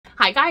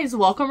Hi guys,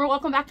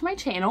 welcome back to my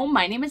channel.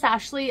 My name is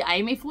Ashley. I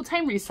am a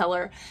full-time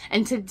reseller,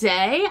 and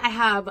today I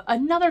have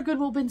another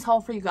Goodwill Bins haul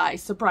for you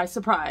guys. Surprise,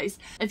 surprise.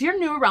 If you're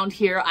new around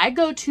here, I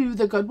go to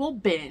the Goodwill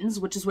Bins,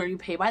 which is where you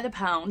pay by the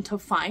pound to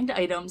find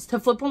items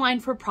to flip online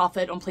for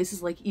profit on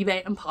places like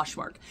eBay and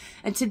Poshmark.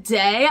 And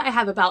today I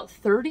have about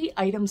 30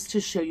 items to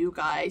show you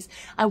guys.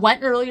 I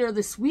went earlier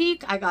this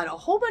week. I got a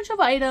whole bunch of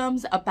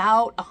items,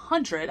 about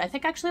 100. I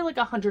think actually like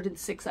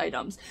 106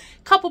 items.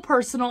 Couple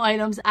personal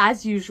items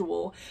as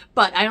usual,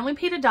 but I only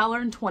paid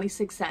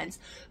 $1.26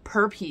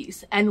 per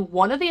piece. And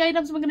one of the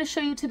items I'm going to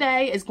show you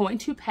today is going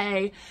to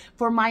pay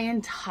for my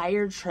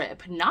entire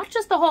trip. Not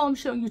just the haul I'm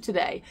showing you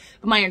today,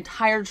 but my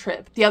entire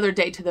trip the other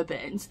day to the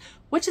bins,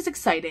 which is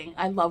exciting.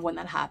 I love when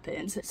that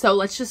happens. So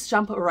let's just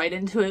jump right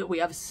into it. We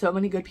have so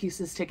many good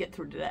pieces to get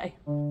through today.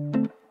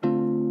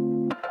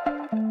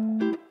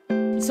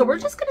 So we're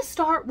just gonna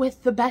start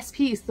with the best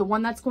piece, the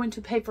one that's going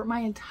to pay for my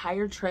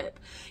entire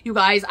trip. You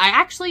guys, I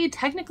actually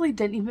technically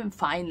didn't even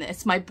find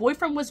this. My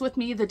boyfriend was with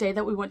me the day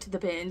that we went to the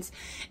bins,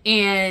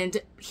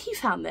 and he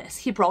found this.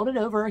 He brought it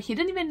over. He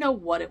didn't even know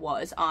what it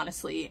was,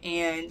 honestly,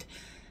 and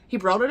he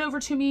brought it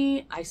over to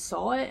me. I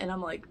saw it, and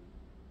I'm like,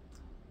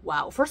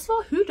 wow. First of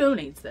all, who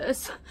donates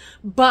this?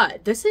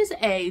 But this is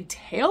a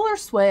Taylor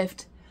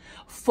Swift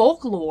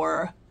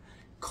folklore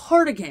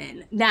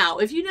cardigan. Now,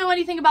 if you know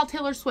anything about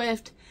Taylor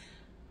Swift,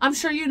 I'm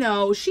sure you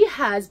know she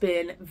has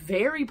been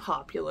very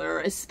popular,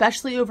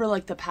 especially over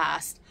like the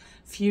past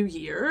few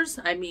years.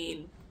 I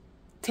mean,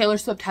 Taylor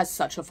Swift has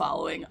such a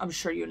following, I'm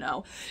sure you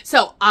know.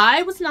 So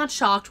I was not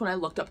shocked when I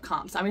looked up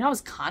comps. I mean, I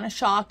was kind of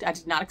shocked. I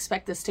did not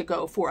expect this to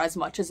go for as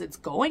much as it's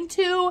going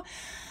to,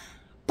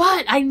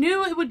 but I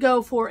knew it would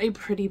go for a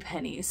pretty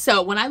penny.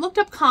 So when I looked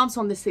up comps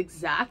on this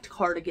exact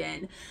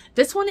cardigan,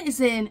 this one is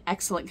in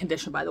excellent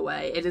condition, by the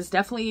way. It is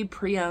definitely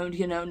pre-owned,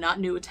 you know, not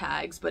new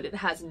tags, but it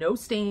has no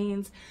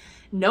stains,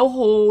 no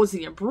holes.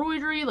 The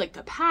embroidery, like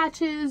the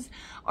patches,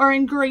 are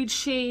in great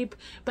shape.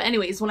 But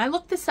anyways, when I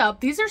looked this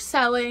up, these are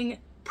selling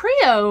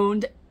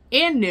pre-owned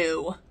and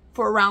new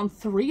for around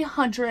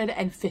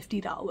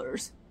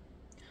 $350.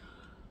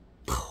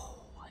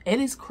 It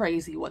is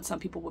crazy what some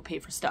people would pay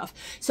for stuff.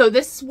 So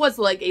this was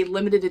like a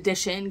limited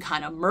edition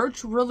kind of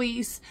merch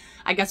release,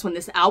 I guess, when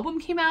this album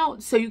came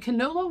out. So you can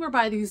no longer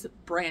buy these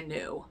brand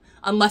new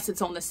unless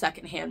it's on the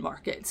secondhand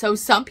market. So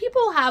some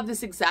people have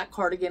this exact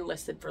cardigan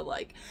listed for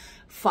like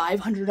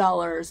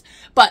 $500,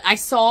 but I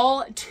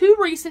saw two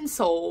recent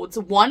solds.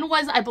 One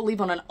was, I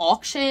believe, on an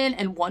auction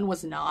and one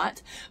was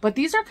not, but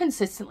these are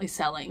consistently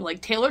selling.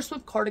 Like Taylor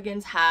Swift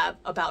cardigans have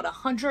about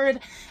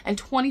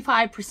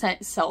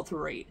 125% sell-through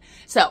rate.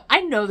 So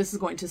I know this is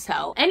going to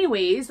sell.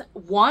 Anyways,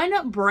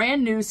 one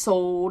brand new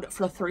sold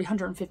for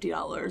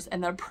 $350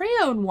 and the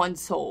pre-owned one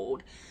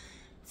sold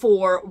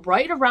for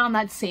right around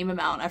that same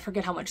amount. I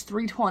forget how much,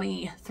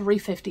 $320,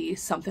 $350,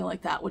 something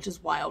like that, which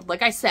is wild.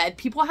 Like I said,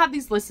 people have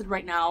these listed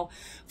right now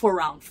for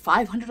around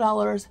 $500,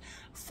 $400,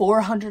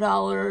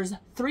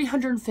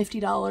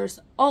 $350,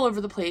 all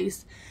over the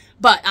place.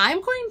 But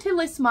I'm going to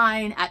list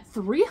mine at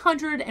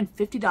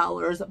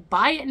 $350.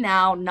 Buy it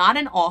now, not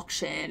an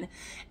auction.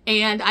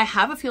 And I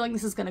have a feeling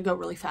this is going to go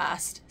really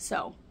fast.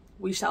 So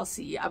we shall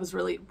see. I was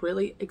really,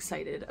 really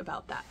excited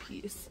about that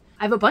piece.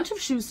 I have a bunch of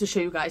shoes to show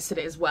you guys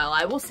today as well.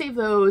 I will save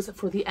those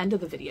for the end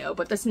of the video,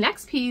 but this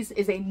next piece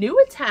is a new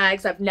at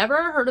tags. I've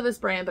never heard of this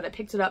brand, but I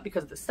picked it up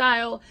because of the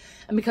style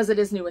and because it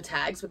is new at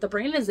tags. But the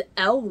brand is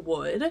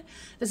Elwood.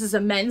 This is a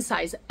men's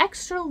size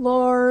extra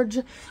large.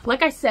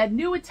 Like I said,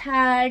 new at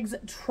tags,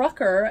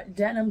 trucker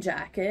denim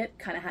jacket.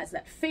 Kind of has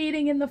that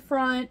fading in the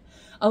front.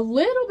 A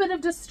little bit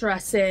of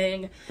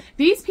distressing.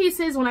 These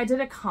pieces, when I did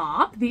a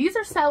comp, these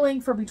are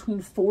selling for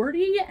between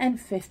 $40 and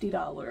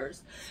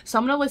 $50. So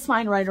I'm going to list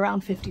mine right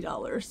around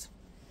 $50.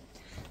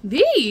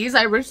 These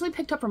I originally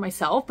picked up for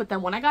myself, but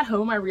then when I got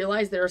home, I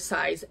realized they're a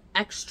size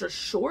extra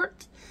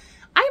short.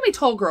 I am a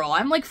tall girl.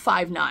 I'm like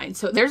 5'9",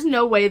 so there's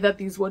no way that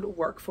these would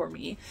work for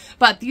me.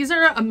 But these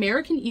are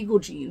American Eagle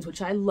jeans,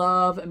 which I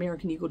love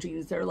American Eagle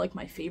jeans. They're like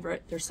my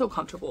favorite. They're so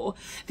comfortable.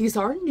 These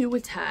are new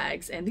with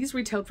tags, and these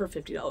retailed for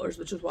 $50,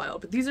 which is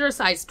wild. But these are a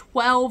size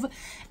 12,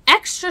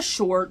 extra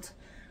short,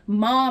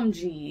 mom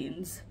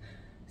jeans.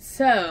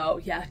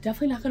 So yeah,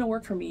 definitely not going to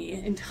work for me.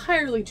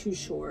 Entirely too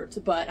short,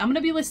 but I'm going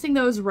to be listing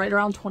those right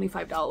around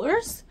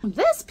 $25.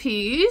 This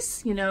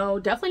piece, you know,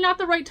 definitely not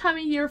the right time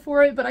of year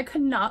for it, but I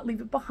could not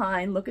leave it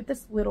behind. Look at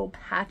this little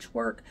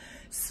patchwork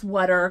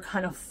sweater,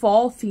 kind of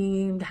fall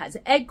themed, has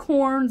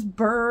acorns,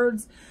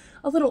 birds,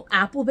 a little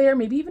apple there,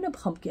 maybe even a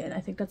pumpkin. I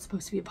think that's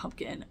supposed to be a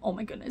pumpkin. Oh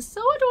my goodness,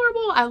 so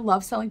adorable. I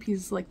love selling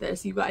pieces like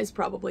this. You guys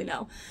probably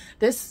know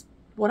this.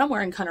 What I'm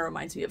wearing kind of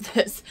reminds me of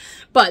this,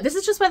 but this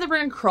is just by the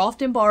brand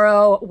Croft &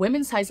 Barrow,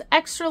 women's size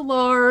extra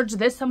large.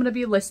 This I'm going to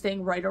be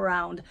listing right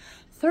around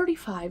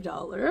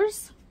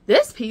 $35.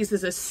 This piece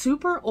is a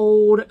super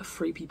old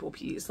Free People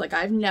piece. Like,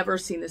 I've never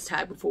seen this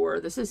tag before.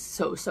 This is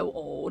so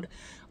old.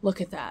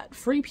 Look at that.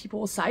 Free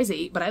People, size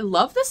 8, but I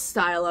love the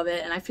style of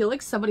it, and I feel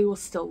like somebody will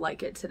still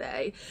like it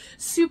today.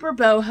 Super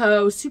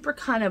boho, super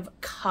kind of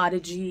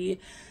cottagey.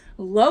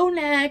 low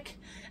neck,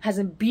 has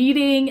a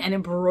beading and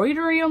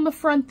embroidery on the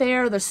front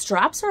there. The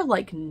straps are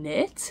like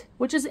knit,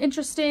 which is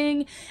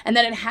interesting. And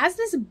then it has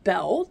this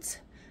belt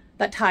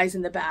that ties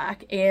in the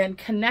back and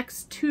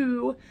connects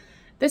to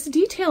this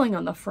detailing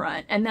on the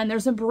front. And then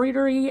there's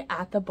embroidery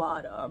at the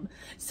bottom.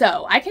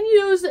 So I can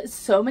use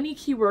so many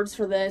keywords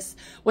for this.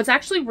 What's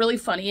actually really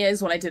funny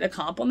is when I did a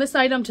comp on this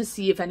item to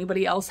see if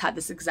anybody else had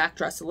this exact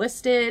dress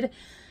listed,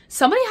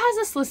 somebody has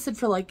this listed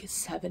for like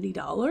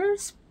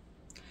 $70.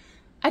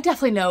 I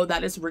definitely know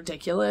that is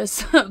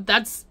ridiculous.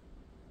 That's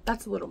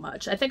a little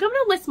much. I think I'm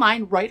gonna list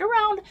mine right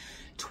around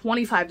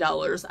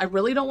 $25. I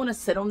really don't want to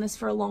sit on this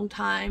for a long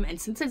time, and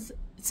since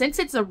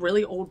it's a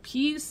really old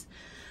piece,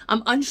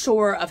 I'm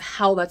unsure of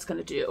how that's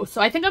gonna do.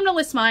 So I think I'm gonna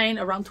list mine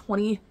around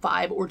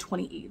 $25 or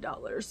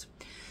 $28.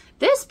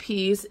 This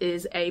piece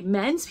is a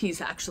men's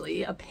piece,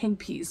 actually, a pink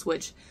piece,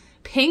 which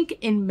pink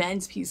in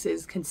men's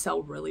pieces can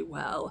sell really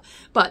well.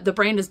 But the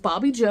brand is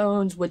Bobby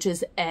Jones, which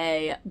is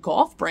a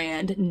golf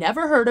brand.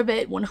 Never heard of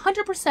it.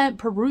 100%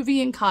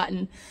 Peruvian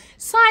cotton,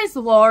 size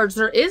large.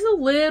 There is a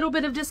little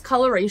bit of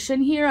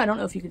discoloration here. I don't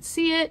know if you can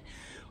see it.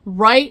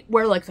 Right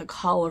where like the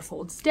collar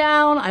folds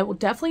down. I will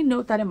definitely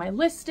note that in my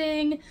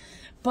listing.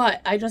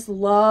 But I just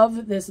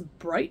love this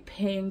bright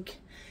pink.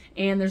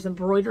 And there's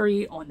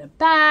embroidery on the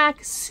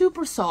back.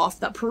 Super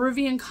soft. That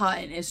Peruvian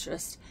cotton is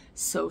just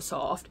so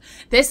soft.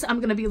 This I'm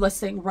going to be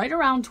listing right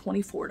around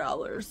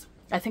 $24.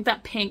 I think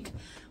that pink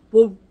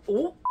will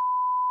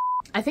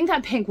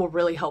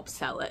really help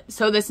sell it.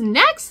 So this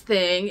next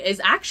thing is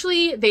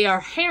actually, they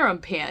are harem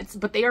pants,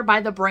 but they are by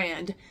the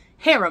brand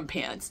Harem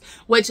Pants,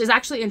 which is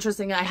actually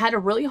interesting. I had a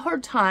really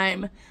hard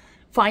time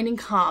finding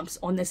comps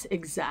on this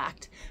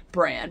exact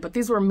brand, but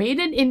these were made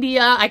in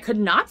India. I could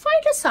not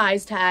find a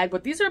size tag,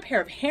 but these are a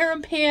pair of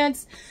harem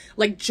pants,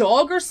 like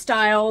jogger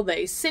style.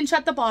 They cinch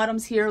at the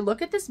bottoms here.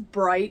 Look at this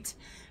bright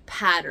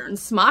pattern,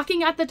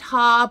 smocking at the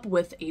top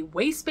with a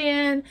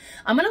waistband.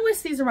 I'm going to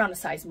list these around a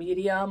size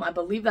medium. I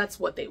believe that's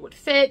what they would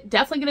fit.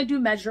 Definitely going to do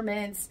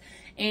measurements,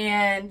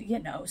 and you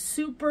know,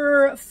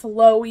 super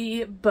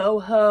flowy,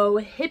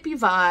 boho, hippie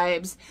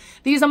vibes.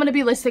 These I'm going to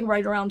be listing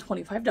right around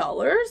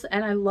 $25,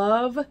 and I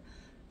love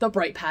the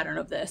bright pattern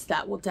of this.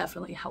 That will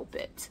definitely help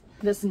it.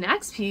 This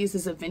next piece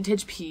is a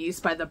vintage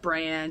piece by the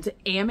brand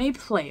Am a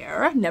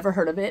Player. Never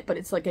heard of it, but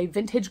it's like a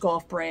vintage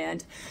golf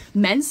brand.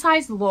 Men's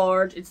size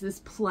large. It's this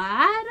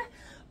plaid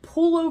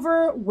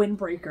pullover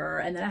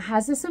windbreaker, and then it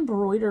has this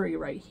embroidery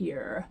right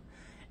here.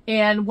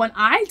 And when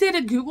I did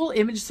a Google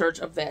image search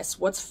of this,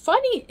 what's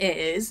funny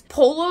is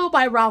Polo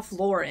by Ralph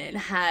Lauren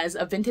has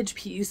a vintage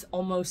piece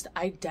almost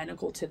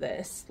identical to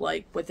this,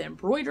 like with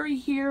embroidery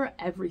here,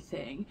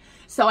 everything.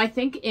 So I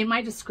think in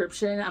my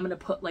description, I'm going to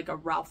put like a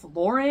Ralph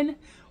Lauren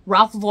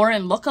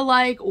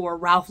lookalike or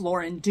Ralph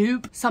Lauren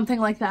dupe,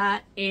 something like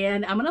that.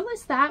 And I'm going to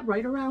list that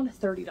right around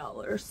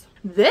 $30.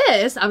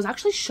 This, I was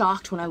actually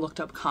shocked when I looked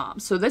up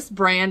comps. So this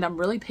brand I'm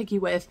really picky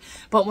with,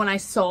 but when I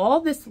saw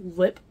this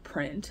lip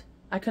print,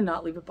 I could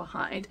not leave it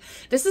behind.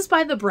 This is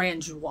by the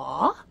brand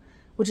Joie,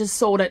 which is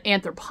sold at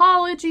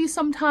Anthropologie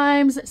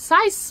sometimes,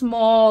 size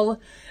small.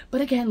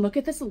 But again, look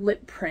at this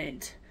lip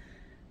print.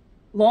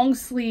 Long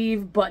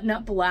sleeve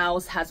button-up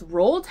blouse, has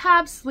roll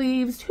tab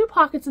sleeves, 2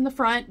 pockets in the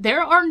front.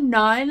 There are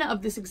none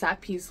of this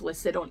exact piece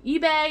listed on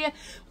eBay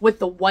with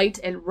the white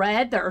and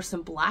red. There are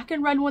some black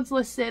and red ones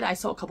listed. I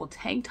saw a couple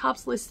tank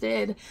tops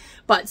listed,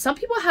 but some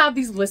people have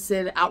these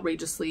listed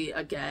outrageously,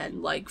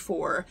 again, like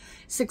for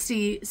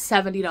 $60,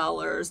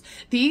 $70.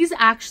 These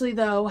actually,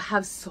 though,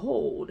 have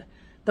sold.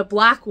 The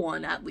black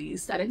one, at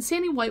least. I didn't see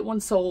any white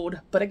ones sold,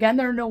 but again,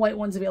 there are no white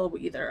ones available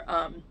either.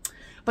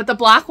 But the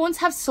black ones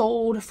have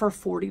sold for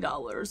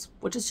 $40,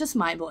 which is just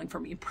mind-blowing for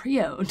me,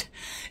 pre-owned.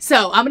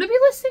 So I'm going to be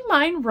listing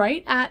mine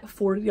right at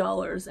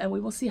 $40, and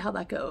we will see how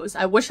that goes.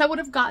 I wish I would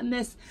have gotten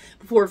this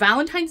before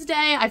Valentine's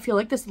Day. I feel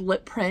like this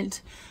lip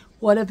print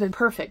would have been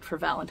perfect for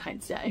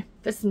Valentine's Day.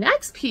 This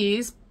next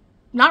piece,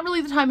 not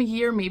really the time of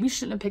year, maybe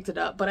shouldn't have picked it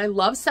up, but I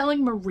love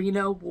selling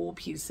merino wool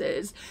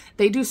pieces.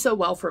 They do so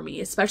well for me,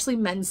 especially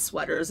men's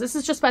sweaters. This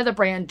is just by the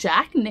brand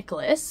Jack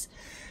Nicklaus.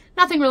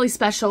 Nothing really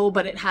special,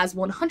 but it has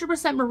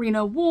 100%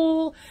 merino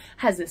wool,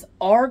 has this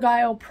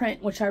argyle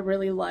print, which I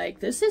really like.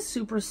 This is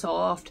super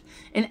soft,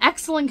 in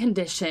excellent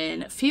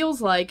condition,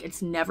 feels like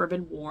it's never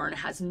been worn,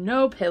 has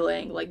no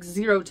pilling, like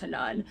 0 to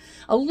none.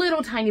 A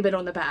little tiny bit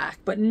on the back,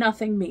 but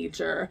nothing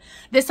major.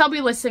 This I'll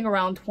be listing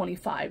around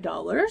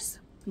 $25.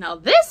 Now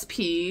this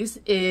piece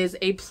is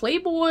a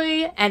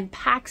Playboy and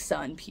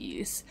PacSun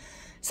piece.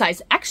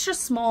 Size extra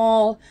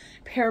small,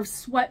 pair of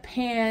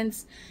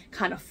sweatpants,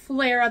 kind of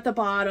flare at the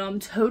bottom,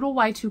 total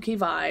Y2K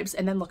vibes.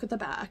 And then look at the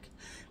back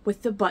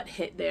with the butt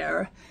hit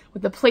there,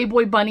 with the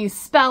Playboy bunny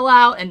spell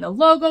out and the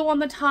logo on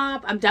the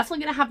top. I'm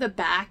definitely going to have the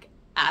back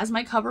as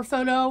my cover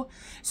photo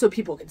so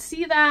people can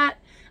see that.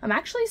 I'm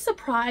actually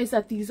surprised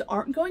that these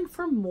aren't going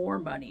for more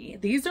money.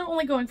 These are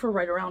only going for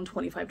right around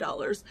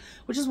 $25,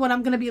 which is what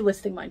I'm going to be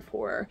listing mine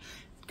for.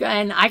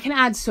 Again, I can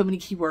add so many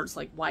keywords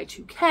like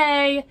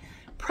Y2K,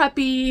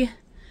 preppy,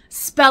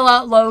 spell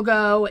out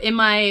logo. In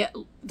my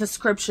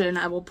description,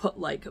 I will put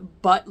like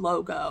butt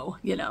logo,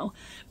 you know,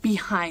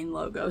 behind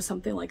logo,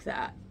 something like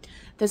that.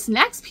 This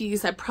next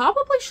piece I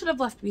probably should have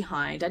left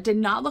behind. I did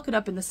not look it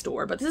up in the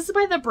store, but this is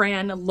by the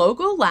brand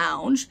Logo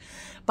Lounge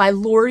by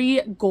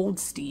Lori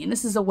Goldstein.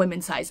 This is a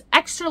women's size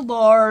extra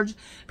large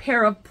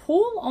pair of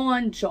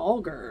pull-on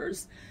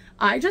joggers.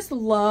 I just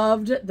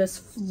loved this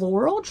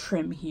floral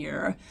trim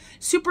here.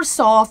 Super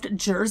soft,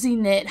 jersey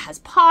knit, has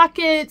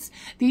pockets.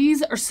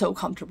 These are so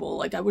comfortable.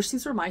 Like, I wish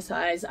these were my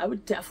size. I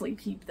would definitely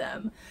keep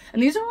them.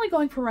 And these are only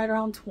going for right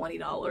around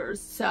 $20.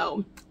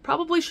 So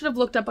probably should have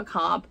looked up a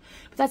comp,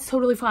 but that's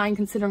totally fine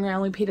considering I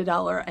only paid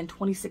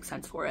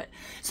 $1.26 for it.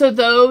 So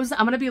those I'm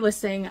going to be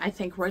listing, I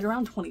think, right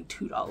around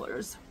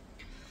 $22.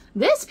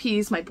 This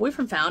piece my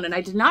boyfriend found, and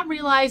I did not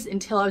realize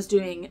until I was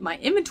doing my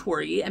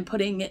inventory and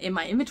putting it in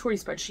my inventory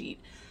spreadsheet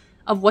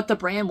of what the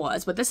brand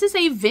was, but this is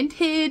a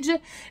vintage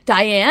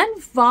Diane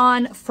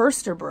von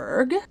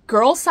Furstenberg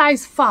girl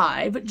size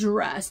 5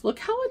 dress. Look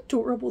how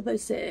adorable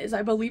this is.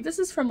 I believe this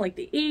is from like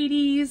the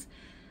 80s,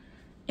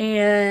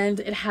 and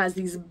it has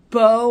these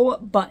bow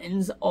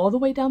buttons all the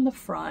way down the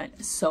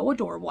front. So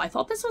adorable. I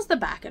thought this was the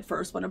back at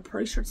first, but I'm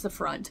pretty sure it's the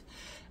front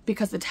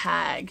because the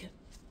tag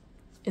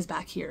is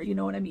back here. You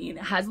know what I mean?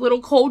 It has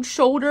little cold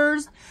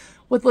shoulders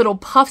with little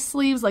puff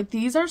sleeves. Like,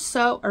 these are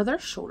so, are there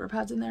shoulder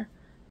pads in there?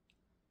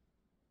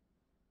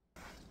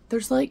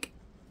 There's like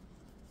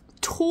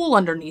tulle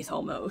underneath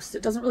almost.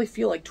 It doesn't really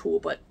feel like tulle,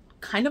 but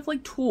kind of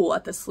like tulle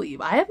at the sleeve.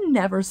 I have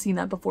never seen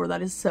that before.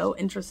 That is so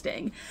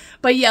interesting.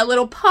 But yeah,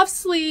 little puff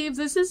sleeves.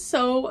 This is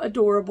so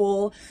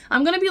adorable.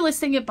 I'm going to be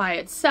listing it by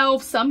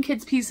itself. Some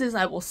kids pieces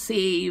I will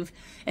save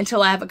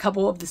until I have a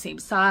couple of the same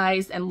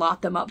size and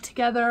lot them up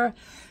together.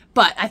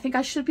 But I think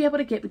I should be able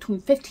to get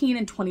between $15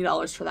 and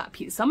 $20 for that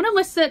piece. So I'm going to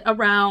list it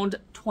around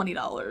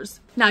 $20.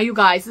 Now, you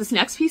guys, this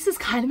next piece is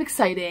kind of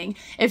exciting.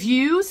 If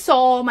you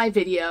saw my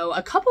video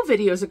a couple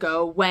videos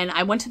ago when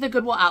I went to the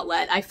Goodwill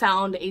outlet, I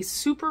found a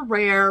super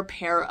rare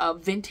pair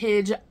of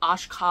vintage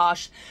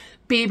Oshkosh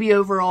baby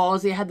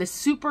overalls. They had this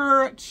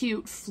super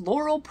cute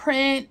floral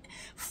print,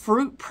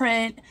 fruit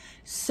print,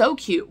 so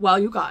cute. Well,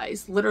 you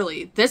guys,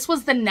 literally, this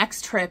was the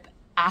next trip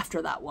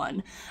after that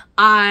one.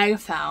 I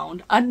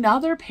found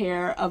another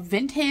pair of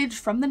vintage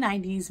from the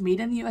 90s, made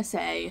in the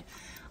USA,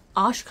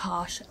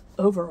 Oshkosh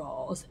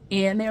overalls,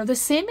 and they're the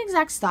same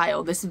exact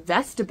style, this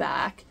vest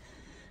back,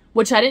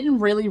 which I didn't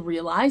really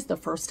realize the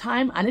first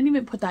time. I didn't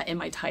even put that in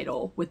my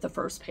title with the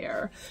first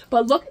pair.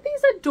 But look at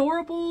these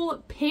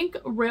adorable pink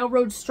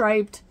railroad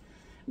striped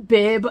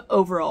bib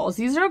overalls.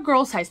 These are a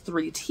girl size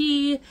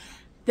 3T.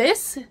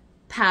 This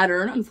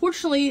pattern,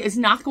 unfortunately, is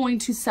not going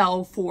to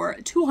sell for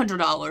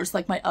 $200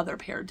 like my other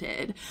pair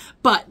did.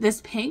 But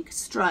this pink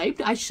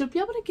striped, I should be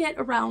able to get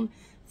around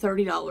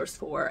 $30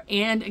 for.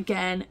 And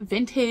again,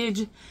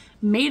 vintage,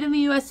 made in the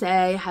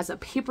USA, has a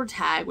paper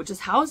tag, which is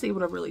how I was able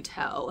to really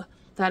tell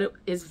that it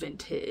is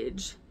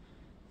vintage.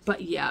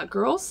 But yeah,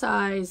 girl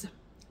size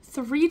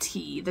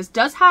 3T. This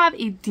does have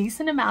a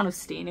decent amount of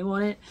staining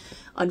on it.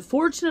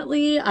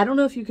 Unfortunately, I don't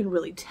know if you can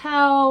really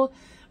tell,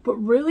 but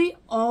really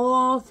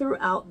all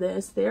throughout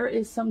this, there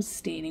is some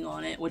staining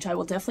on it, which I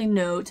will definitely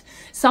note.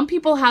 Some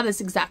people have this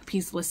exact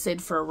piece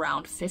listed for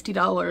around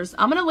 $50.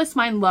 I'm going to list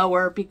mine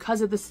lower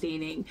because of the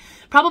staining.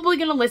 Probably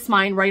going to list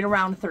mine right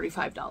around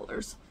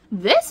 $35.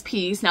 This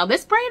piece, now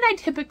this brand I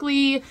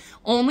typically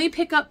only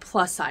pick up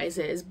plus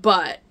sizes,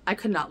 but I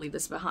could not leave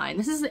this behind.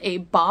 This is a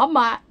Bob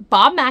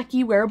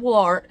Mackie Wearable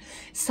Art,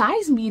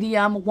 size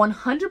medium,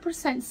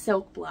 100%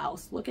 silk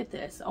blouse. Look at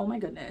this. Oh my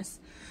goodness.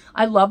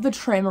 I love the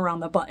trim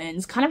around the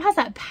buttons. Kind of has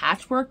that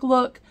patchwork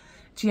look,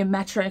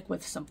 geometric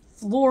with some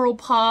floral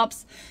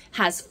pops.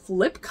 Has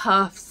flip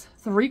cuffs,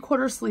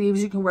 3/4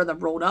 sleeves. You can wear them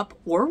rolled up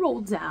or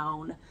rolled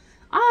down.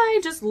 I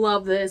just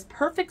love this.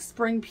 Perfect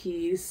spring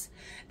piece.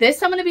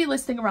 This I'm going to be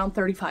listing around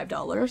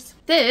 $35.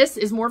 This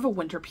is more of a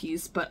winter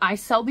piece, but I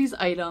sell these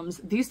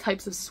items, these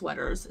types of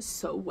sweaters,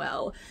 so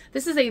well.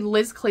 This is a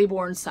Liz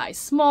Claiborne size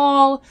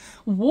small,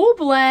 wool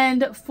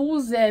blend, full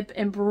zip,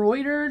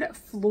 embroidered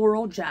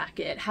floral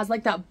jacket. Has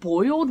like that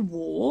boiled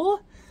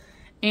wool,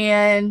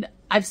 and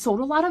I've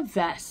sold a lot of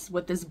vests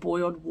with this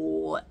boiled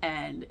wool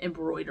and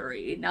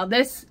embroidery. Now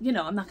this, you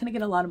know, I'm not going to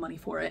get a lot of money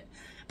for it,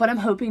 but I'm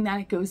hoping that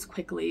it goes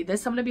quickly.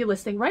 This I'm going to be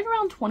listing right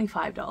around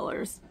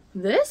 $25.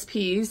 This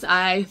piece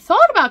I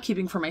thought about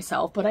keeping for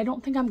myself, but I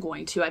don't think I'm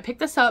going to. I picked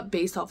this up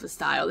based off of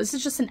style. This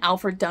is just an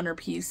Alfred Dunner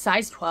piece,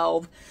 size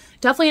 12.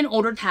 Definitely an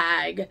older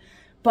tag,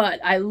 but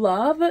I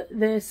love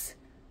this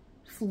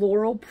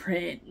floral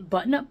print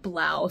button-up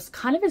blouse.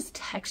 Kind of is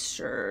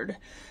textured.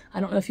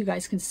 I don't know if you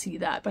guys can see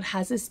that, but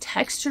has this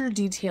texture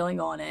detailing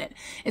on it.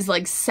 It's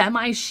like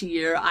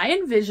semi-sheer. I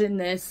envision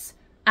this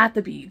at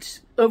the beach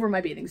over my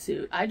bathing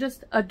suit. I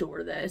just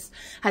adore this.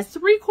 Has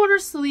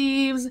 3/4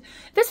 sleeves.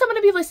 This I'm going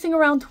to be listing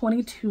around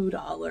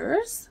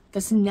 $22.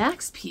 This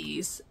next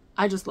piece,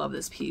 I just love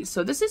this piece.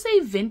 So this is a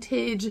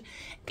vintage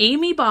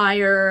Amy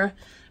Byer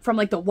from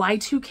like the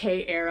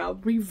Y2K era,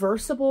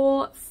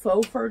 reversible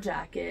faux fur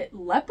jacket,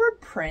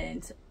 leopard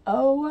print.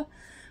 Oh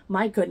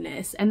My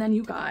goodness. And then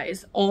you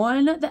guys,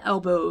 on the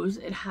elbows,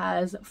 it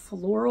has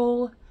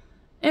floral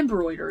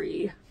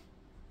embroidery.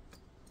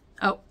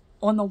 Oh,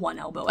 on the one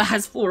elbow, it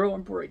has floral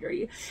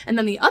embroidery. And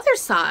then the other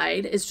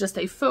side is just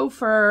a faux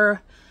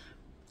fur,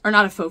 or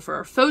not a faux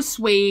fur, faux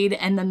suede.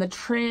 And then the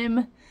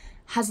trim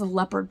has a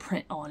leopard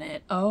print on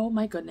it. Oh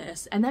my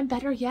goodness. And then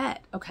better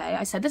yet, okay,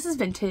 I said this is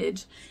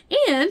vintage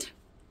and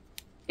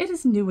it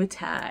is new with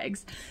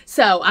tags.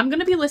 So I'm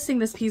going to be listing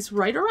this piece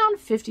right around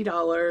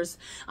 $50.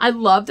 I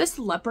love this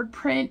leopard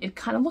print. It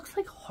kind of looks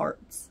like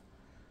hearts.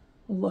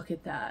 Look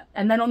at that.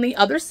 And then on the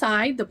other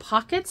side, the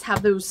pockets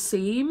have those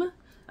same,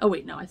 oh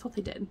wait, no, I thought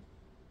they did.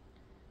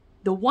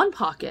 The one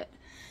pocket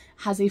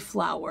has a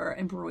flower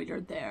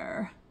embroidered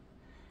there.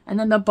 And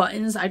then the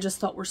buttons I just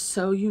thought were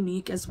so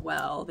unique as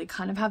well. They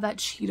kind of have that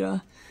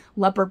cheetah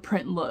leopard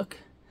print look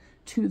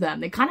to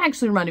them. They kind of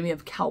actually reminded me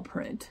of cow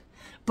print.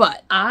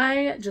 But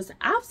I just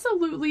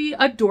absolutely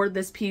adored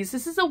this piece.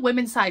 This is a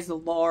women's size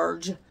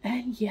large.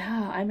 And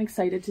yeah, I'm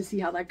excited to see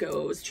how that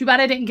goes. Too bad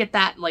I didn't get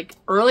that like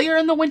earlier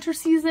in the winter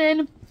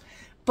season,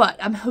 but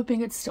I'm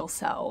hoping it still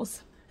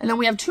sells. And then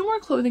we have two more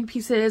clothing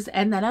pieces,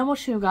 and then I will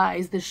show you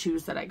guys the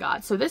shoes that I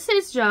got. So this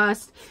is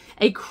just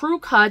a Crew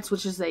Cuts,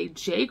 which is a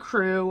J.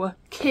 Crew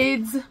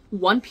kids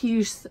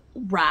one-piece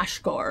rash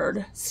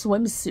guard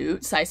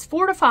swimsuit, size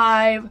 4 to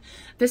 5.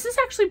 This is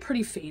actually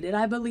pretty faded,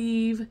 I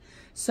believe.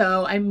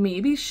 So I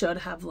maybe should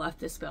have left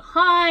this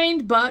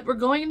behind, but we're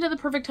going into the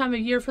perfect time of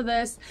year for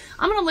this.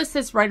 I'm going to list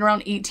this right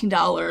around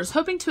 $18,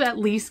 hoping to at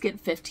least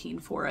get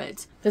 $15 for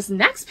it. This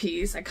next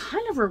piece, I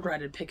kind of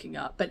regretted picking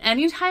up, but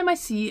anytime I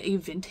see a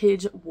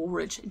vintage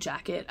Woolrich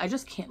jacket, I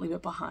just can't leave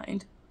it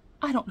behind.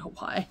 I don't know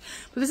why,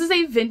 but this is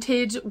a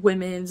vintage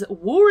women's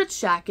Woolrich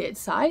jacket,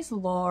 size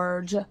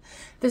large.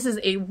 This is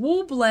a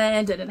wool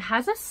blend and it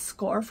has a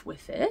scarf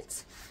with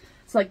it.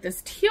 It's like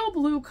this teal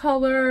blue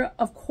color.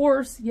 Of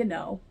course, you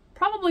know,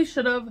 probably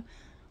should have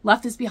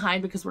left this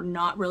behind because we're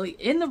not really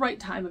in the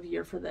right time of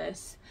year for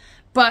this,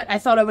 but I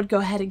thought I would go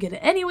ahead and get it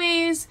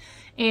anyways.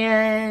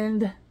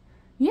 And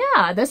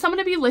yeah, this I'm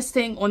going to be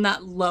listing on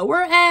that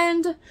lower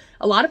end.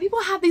 A lot of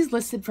people have these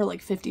listed for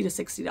like $50 to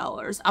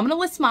 $60. I'm going to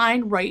list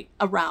mine right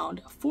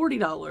around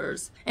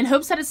 $40 in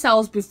hopes that it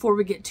sells before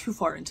we get too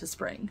far into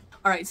spring.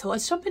 All right, so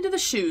let's jump into the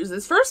shoes.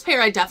 This first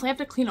pair I definitely have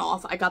to clean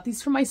off. I got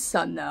these for my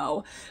son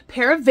though.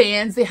 Pair of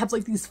Vans. They have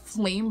like these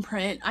flame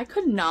print. I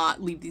could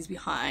not leave these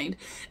behind.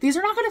 These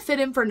are not going to fit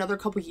in for another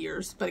couple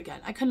years, but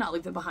again, I could not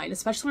leave them behind,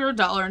 especially for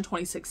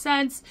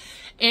 $1.26.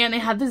 And they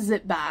have the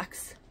zip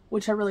backs,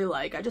 which I really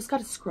like. I just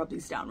got to scrub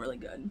these down really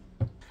good.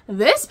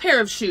 This pair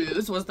of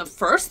shoes was the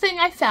first thing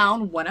I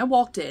found when I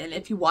walked in.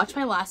 If you watched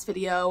my last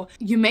video,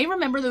 you may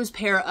remember those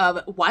pair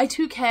of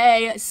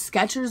Y2K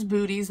Skechers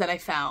booties that I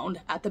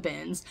found at the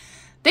bins.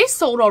 They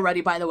sold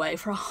already, by the way,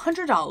 for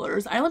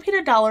 $100. I only paid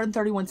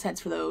 $1.31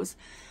 for those.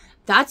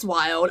 That's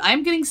wild.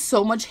 I'm getting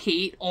so much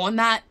hate on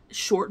that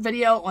short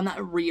video, on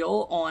that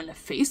reel on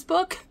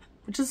Facebook,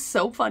 which is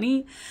so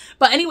funny.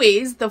 But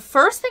anyways, the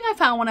first thing I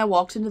found when I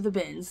walked into the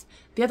bins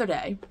the other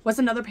day was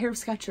another pair of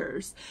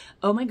Skechers.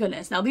 Oh my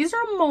goodness. Now these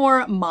are a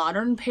more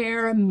modern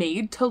pair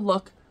made to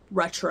look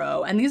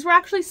retro, and these were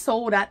actually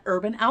sold at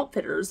Urban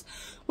Outfitters,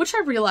 which I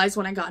realized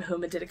when I got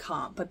home and did a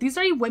comp. But these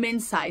are a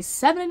women's size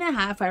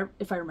 7.5,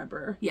 if I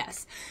remember.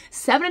 Yes,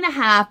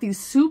 7.5. These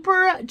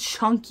super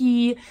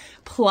chunky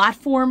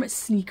platform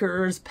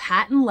sneakers,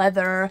 patent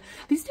leather.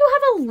 These do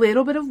have a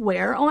little bit of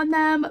wear on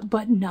them,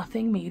 but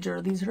nothing major.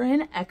 These are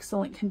in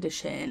excellent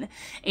condition,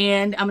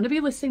 and I'm going to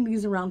be listing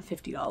these around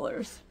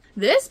 $50.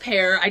 This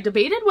pair I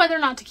debated whether or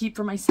not to keep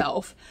for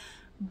myself,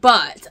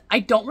 but I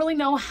don't really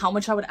know how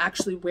much I would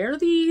actually wear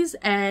these,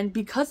 and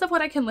because of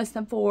what I can list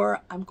them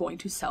for, I'm going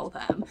to sell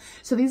them.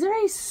 So these are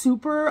a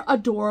super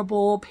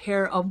adorable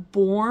pair of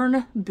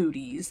Born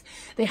booties.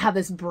 They have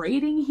this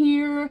braiding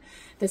here.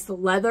 This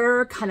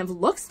leather kind of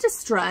looks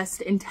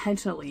distressed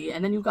intentionally,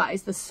 and then you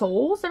guys, the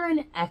soles are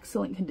in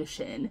excellent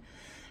condition.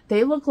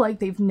 They look like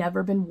they've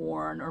never been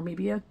worn, or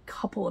maybe a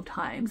couple of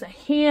times, a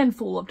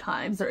handful of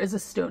times. There is a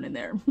stone in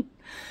there.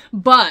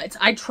 But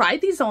I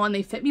tried these on.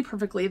 They fit me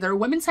perfectly. They're a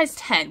women's size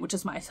 10, which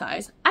is my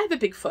size. I have a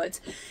big foot.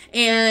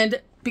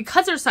 And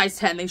because they're size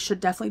 10, they should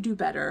definitely do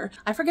better.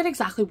 I forget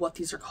exactly what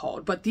these are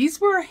called, but these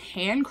were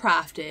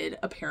handcrafted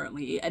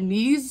apparently. And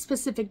these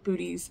specific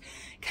booties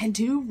can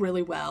do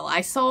really well.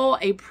 I saw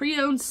a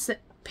pre-owned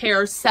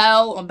pair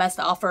sell on best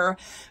offer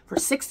for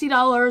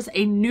 $60.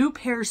 A new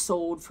pair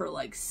sold for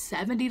like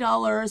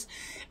 $70.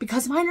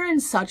 Because mine are in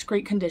such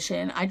great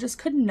condition, I just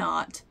could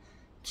not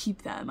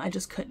keep them. I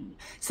just couldn't.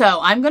 So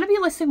I'm going to be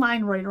listing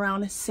mine right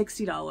around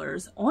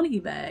 $60 on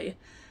eBay.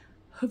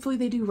 Hopefully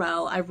they do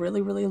well. I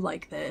really, really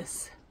like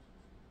this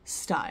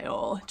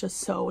style. Just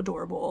so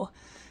adorable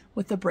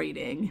with the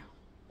braiding.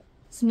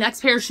 This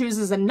next pair of shoes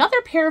is another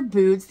pair of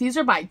boots. These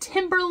are by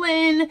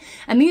Timberland,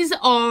 and these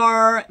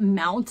are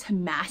Mount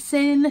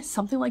Masson,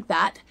 something like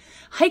that.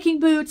 Hiking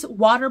boots,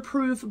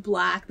 waterproof,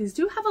 black. These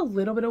do have a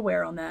little bit of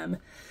wear on them,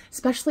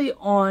 especially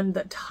on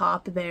the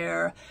top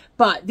there.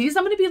 But these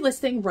I'm going to be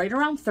listing right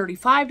around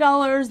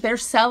 $35. They're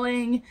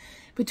selling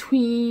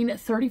between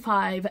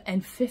 $35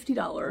 and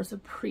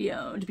 $50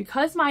 pre-owned.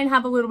 Because mine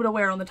have a little bit of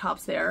wear on the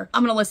tops there,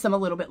 I'm gonna list them a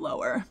little bit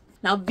lower.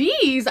 Now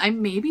these I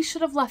maybe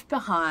should have left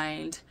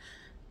behind.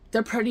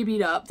 They're pretty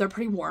beat up, they're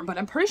pretty warm, but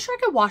I'm pretty sure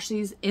I could wash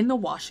these in the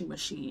washing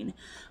machine,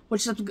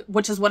 which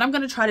is what I'm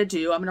gonna try to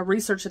do. I'm gonna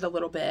research it a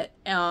little bit.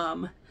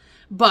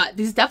 But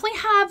these definitely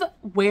have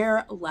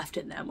wear left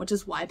in them, which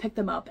is why I picked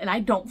them up. And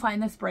I don't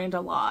find this brand a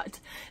lot.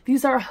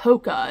 These are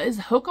Hoka's,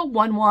 Hoka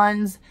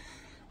 11s,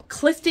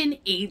 Clifton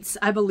 8s,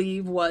 I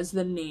believe was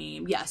the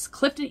name. Yes,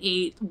 Clifton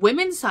 8,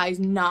 women's size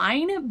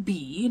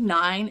 9B.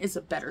 9 is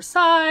a better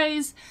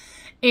size.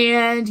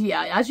 And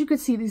yeah, as you can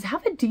see, these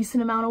have a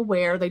decent amount of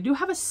wear. They do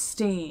have a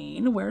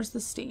stain. Where's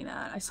the stain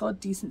at? I saw a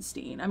decent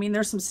stain. I mean,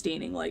 there's some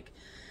staining like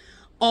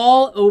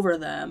all over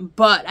them,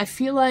 but I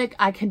feel like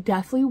I can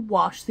definitely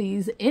wash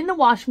these in the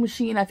washing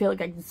machine. I feel like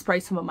I can spray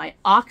some of my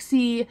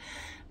Oxy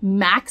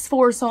Max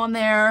Force on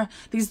there.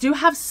 These do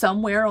have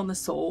some wear on the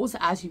soles,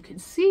 as you can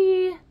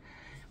see,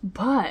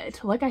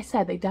 but like I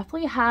said, they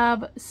definitely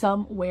have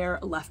some wear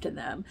left in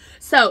them.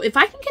 So if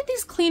I can get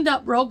these cleaned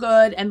up real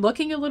good and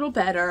looking a little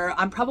better,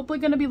 I'm probably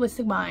going to be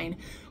listing mine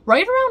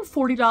right around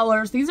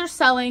 $40. These are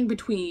selling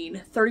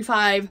between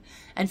 $35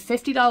 and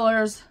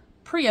 $50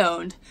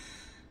 pre-owned.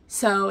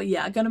 So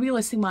yeah, gonna be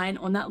listing mine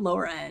on that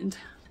lower end.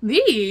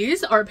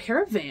 These are a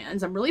pair of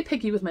Vans. I'm really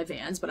picky with my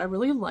Vans, but I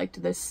really liked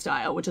this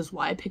style, which is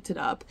why I picked it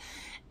up.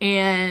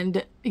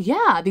 And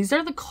yeah, these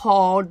are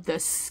called the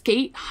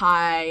Skate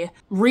High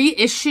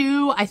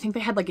reissue. I think they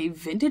had like a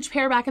vintage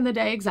pair back in the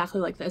day, exactly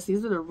like this.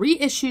 These are the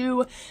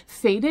reissue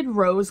faded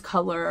rose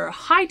color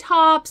high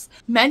tops,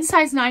 men's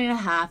size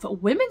 9.5,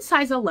 women's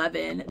size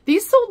 11.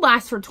 These sold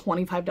last for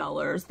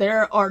 $25.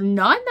 There are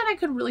none that I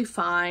could really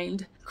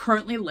find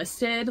currently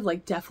listed,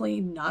 like definitely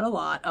not a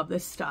lot of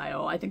this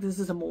style. I think this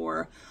is a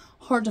more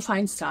hard to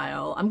find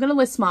style. I'm gonna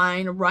list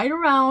mine right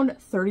around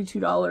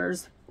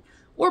 $32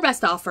 or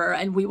best offer,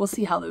 and we will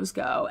see how those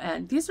go.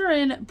 And these are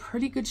in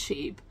pretty good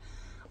shape.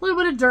 A little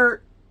bit of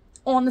dirt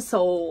on the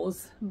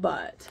soles,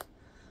 but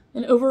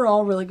in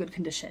overall really good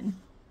condition.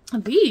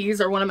 These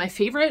are one of my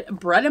favorite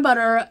bread and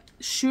butter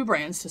shoe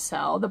brands to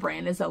sell. The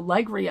brand is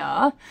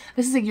Allegria.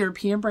 This is a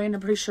European brand,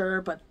 I'm pretty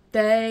sure, but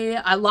they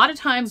a lot of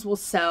times will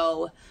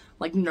sell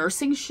like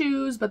nursing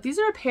shoes, but these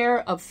are a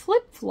pair of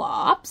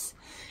flip-flops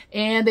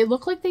and they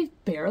look like they've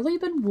barely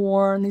been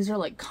worn. These are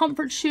like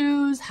comfort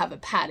shoes, have a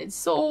padded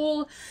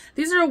sole.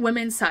 These are a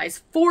women's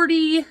size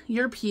 40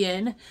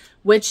 European,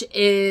 which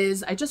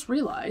is, I just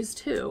realized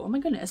too, oh my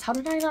goodness, how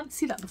did I not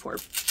see that before?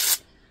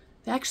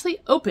 They actually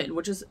open,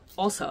 which is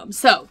awesome.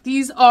 So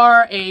these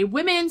are a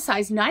women's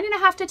size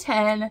 9.5 to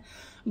 10,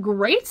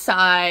 great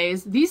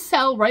size. These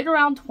sell right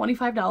around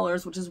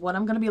 $25, which is what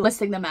I'm gonna be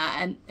listing them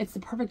at, and it's the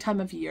perfect time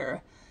of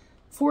year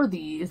for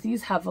these.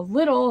 These have a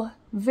little,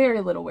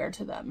 very little wear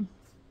to them.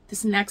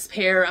 This next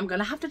pair, I'm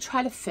gonna have to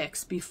try to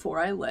fix before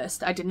I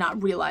list. I did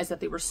not realize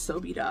that they were so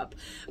beat up,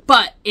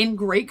 but in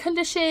great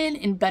condition,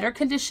 in better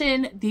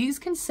condition, these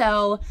can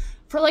sell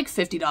for like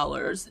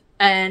 $50.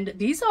 And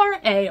these are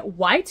a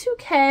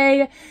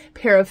Y2K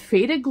pair of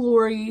Faded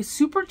Glory,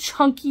 super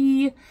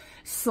chunky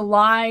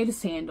slide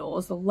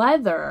sandals,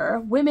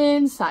 leather,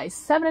 women's size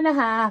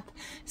 7.5,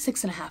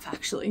 6.5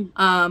 actually.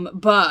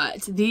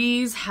 But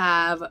these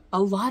have a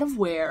lot of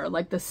wear,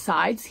 like the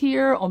sides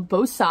here on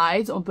both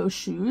sides, on both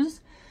shoes,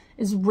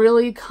 is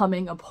really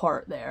coming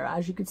apart there.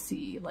 As you can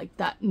see, like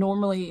that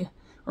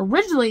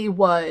originally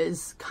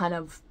was kind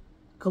of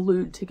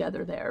glued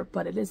together there,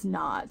 but it is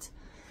not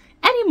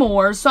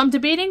anymore. So I'm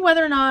debating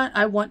whether or not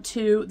I want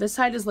to, this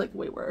side is like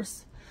way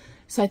worse.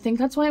 So I think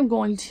that's why I'm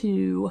going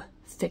to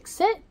fix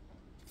it.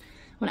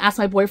 I'm gonna ask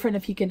my boyfriend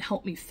if he can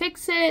help me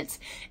fix it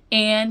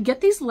and get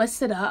these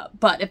listed up.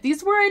 But if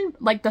these were in,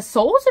 like the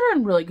soles are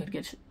in really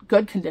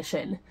good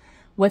condition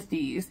with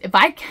these. If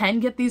I can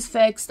get these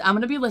fixed, I'm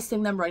gonna be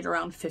listing them right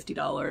around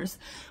 $50,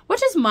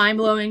 which is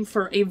mind-blowing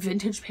for a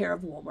vintage pair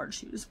of Walmart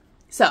shoes.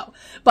 So,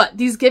 but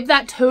these give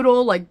that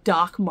total like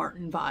Doc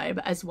Marten vibe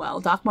as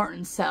well. Doc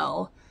Marten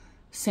sell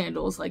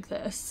sandals like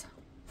this.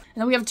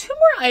 And then we have two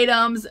more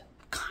items,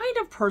 kind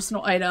of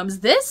personal items.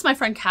 This, my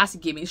friend Cassie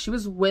gave me. She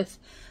was with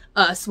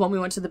us when we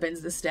went to the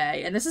bins this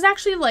day. And this is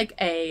actually like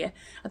I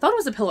thought it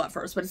was a pillow at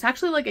first, but it's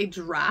actually like a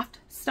draft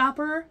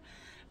stopper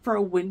for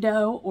a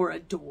window or a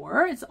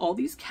door. It's all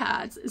these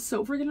cats. It's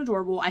so freaking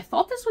adorable. I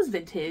thought this was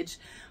vintage,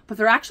 but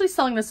they're actually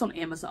selling this on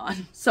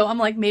Amazon. So I'm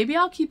like, maybe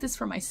I'll keep this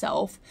for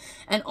myself.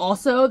 And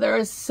also there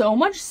is so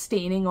much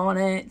staining on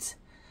it.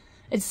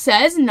 It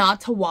says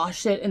not to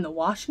wash it in the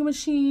washing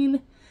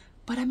machine,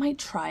 but I might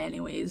try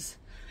anyways.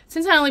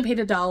 Since I only paid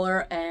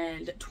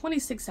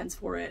 $1.26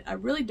 for it, I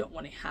really don't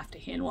want to have to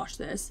hand wash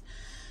this.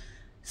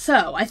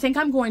 So I think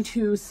I'm going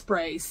to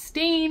spray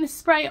stain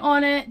spray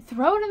on it,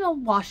 throw it in the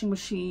washing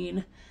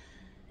machine,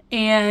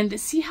 and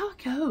see how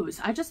it goes.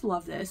 I just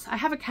love this. I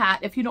have a cat,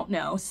 if you don't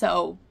know,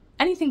 so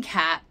anything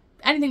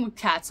with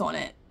cats on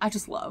it, I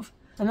just love.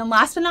 And then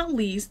last but not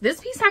least,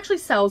 this piece actually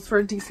sells for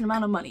a decent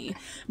amount of money,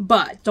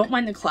 but don't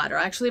mind the clatter.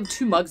 I actually have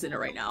two mugs in it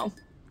right now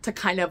to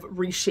kind of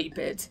reshape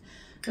it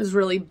It was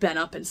really bent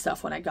up and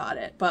stuff when I got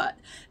it. But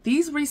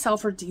these resell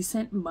for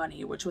decent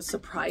money, which was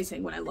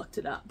surprising when I looked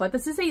it up. But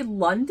this is a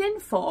London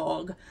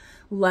Fog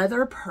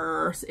leather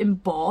purse,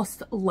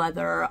 embossed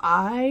leather.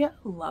 I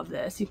love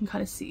this. You can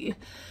kind of see.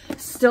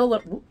 Still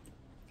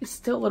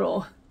a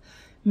little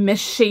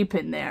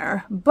misshapen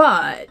there,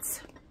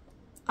 but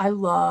I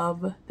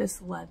love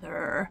this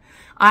leather.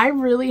 I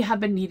really have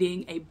been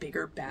needing a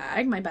bigger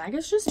bag. My bag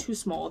is just too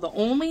small. The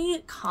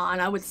only con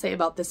I would say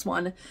about this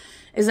one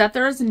is that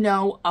there is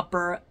no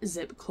upper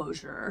zip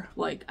closure.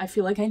 Like, I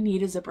feel like I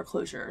need a zipper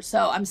closure.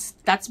 So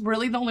that's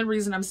really the only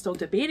reason I'm still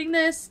debating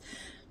this.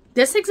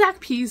 This exact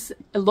piece,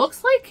 it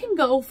looks like can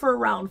go for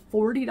around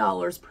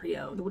 $40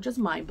 pre-owned, which is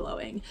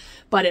mind-blowing.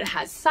 But it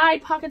has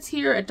side pockets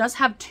here. It does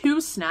have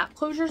 2 snap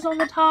closures on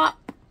the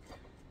top,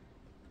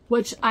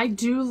 which I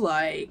do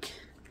like.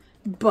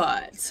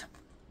 But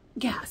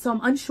yeah, so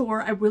I'm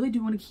unsure. I really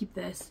do want to keep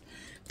this,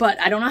 but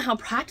I don't know how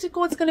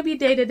practical it's going to be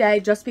day to day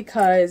just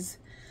because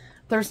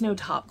there's no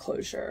top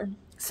closure.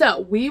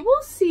 So we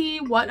will see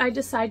what I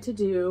decide to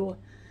do.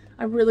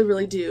 I really,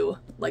 really do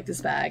like this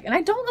bag, and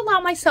I don't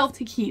allow myself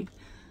to keep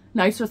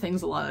nicer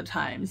things a lot of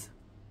times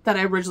that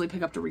I originally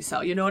pick up to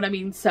resell. You know what I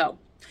mean? So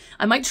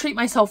I might treat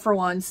myself for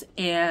once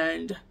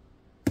and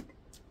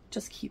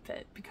just keep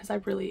it because I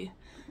really,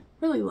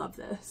 really love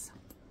this.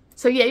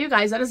 So yeah, you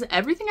guys, that is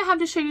everything I have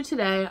to show you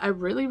today. I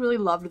really, really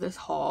loved this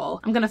haul.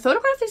 I'm going to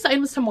photograph these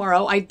items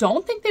tomorrow. I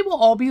don't think they will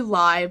all be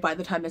live by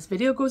the time this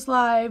video goes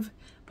live,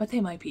 but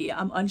they might be.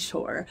 I'm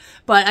unsure.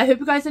 But I hope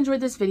you guys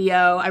enjoyed this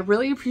video. I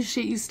really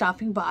appreciate you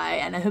stopping by,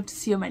 and I hope to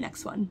see you in my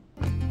next one.